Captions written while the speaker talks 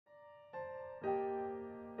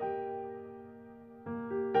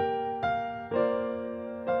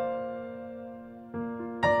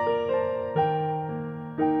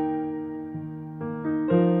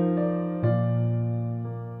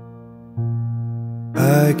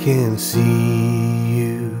I can see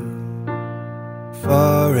you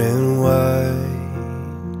far and wide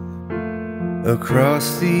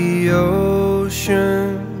across the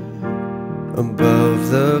ocean,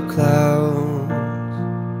 above the clouds.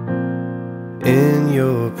 In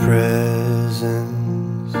your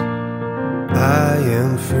presence I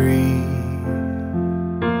am free.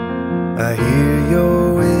 I hear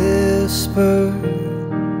your whisper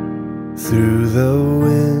through the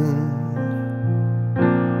wind.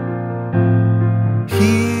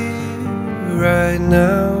 Right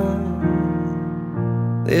now,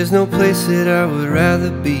 there's no place that I would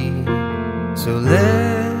rather be. So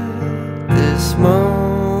let this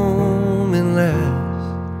moment last.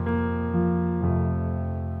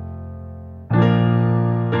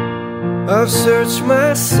 I've searched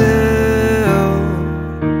myself,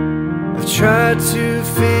 I've tried to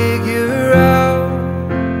figure out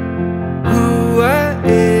who I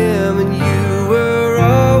am, and you were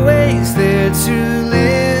always there to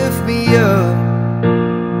lift me up.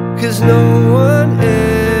 'Cause no one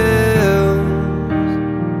else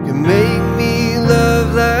can make me love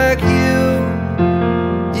like you.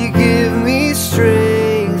 You give me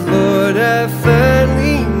strength, Lord, I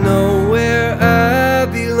finally know where I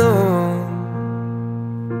belong.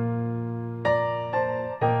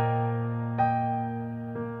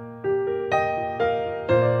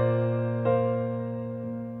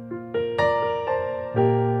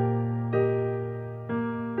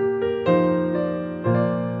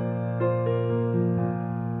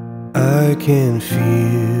 I can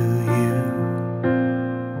feel you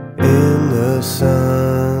in the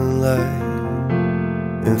sunlight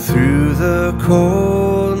and through the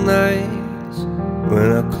cold nights. When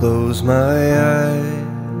I close my eyes,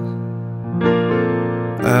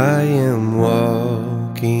 I am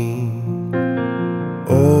walking,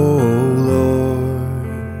 oh Lord,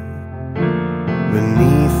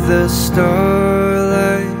 beneath the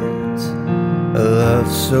starlight, a love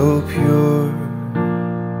so pure.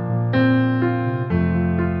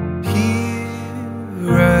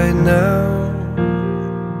 Now,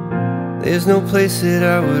 there's no place that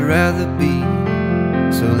I would rather be.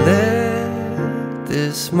 So let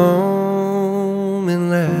this moment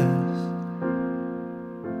last.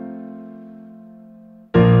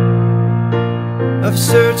 I've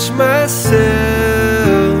searched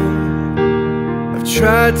myself, I've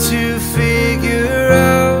tried to figure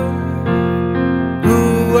out who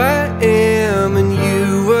I am, and you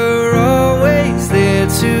were always there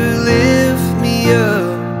to lift me up.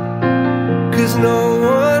 'Cause no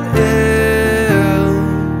one else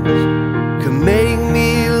can make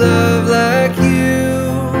me love like you.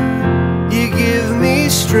 You give me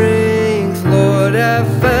strength, Lord, I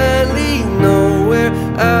finally know where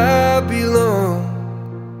I belong.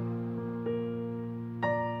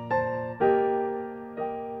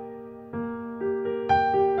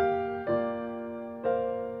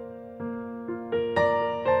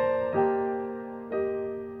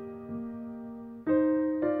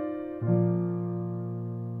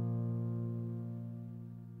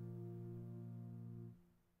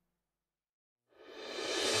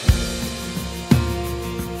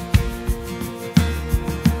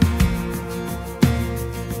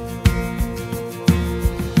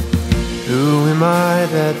 Who am I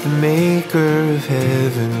that the maker of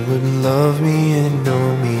heaven would love me and know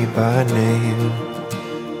me by name?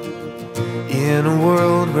 In a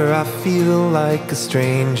world where I feel like a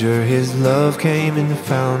stranger, His love came and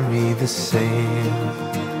found me the same.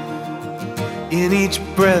 In each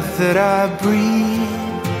breath that I breathe,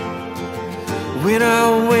 when I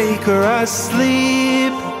wake or I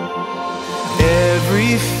sleep,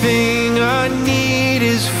 everything I need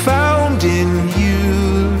is found in you.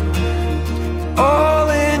 All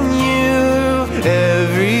in you,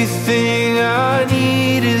 everything I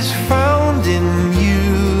need is found in you.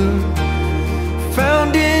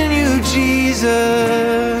 Found in you, Jesus.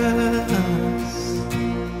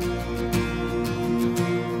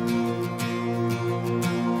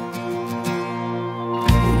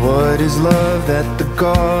 What is love that the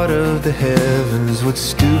God of the heavens would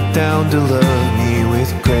stoop down to love me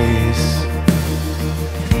with grace?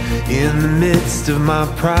 In the midst of my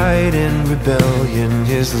pride and rebellion,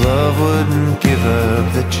 His love wouldn't give up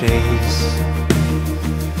the chase.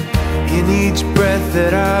 In each breath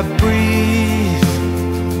that I breathe,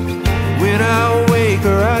 when I wake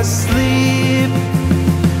or I sleep,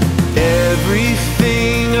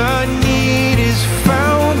 everything I need is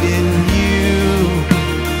found in you.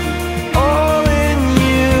 All in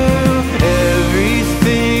you,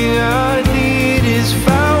 everything I need is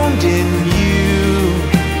found in you.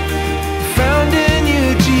 Found in you,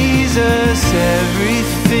 Jesus.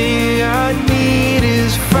 Everything I need is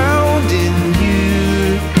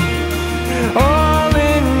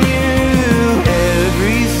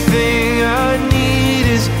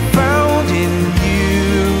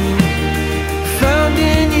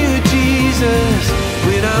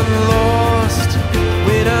I'm lost,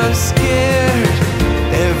 when I'm scared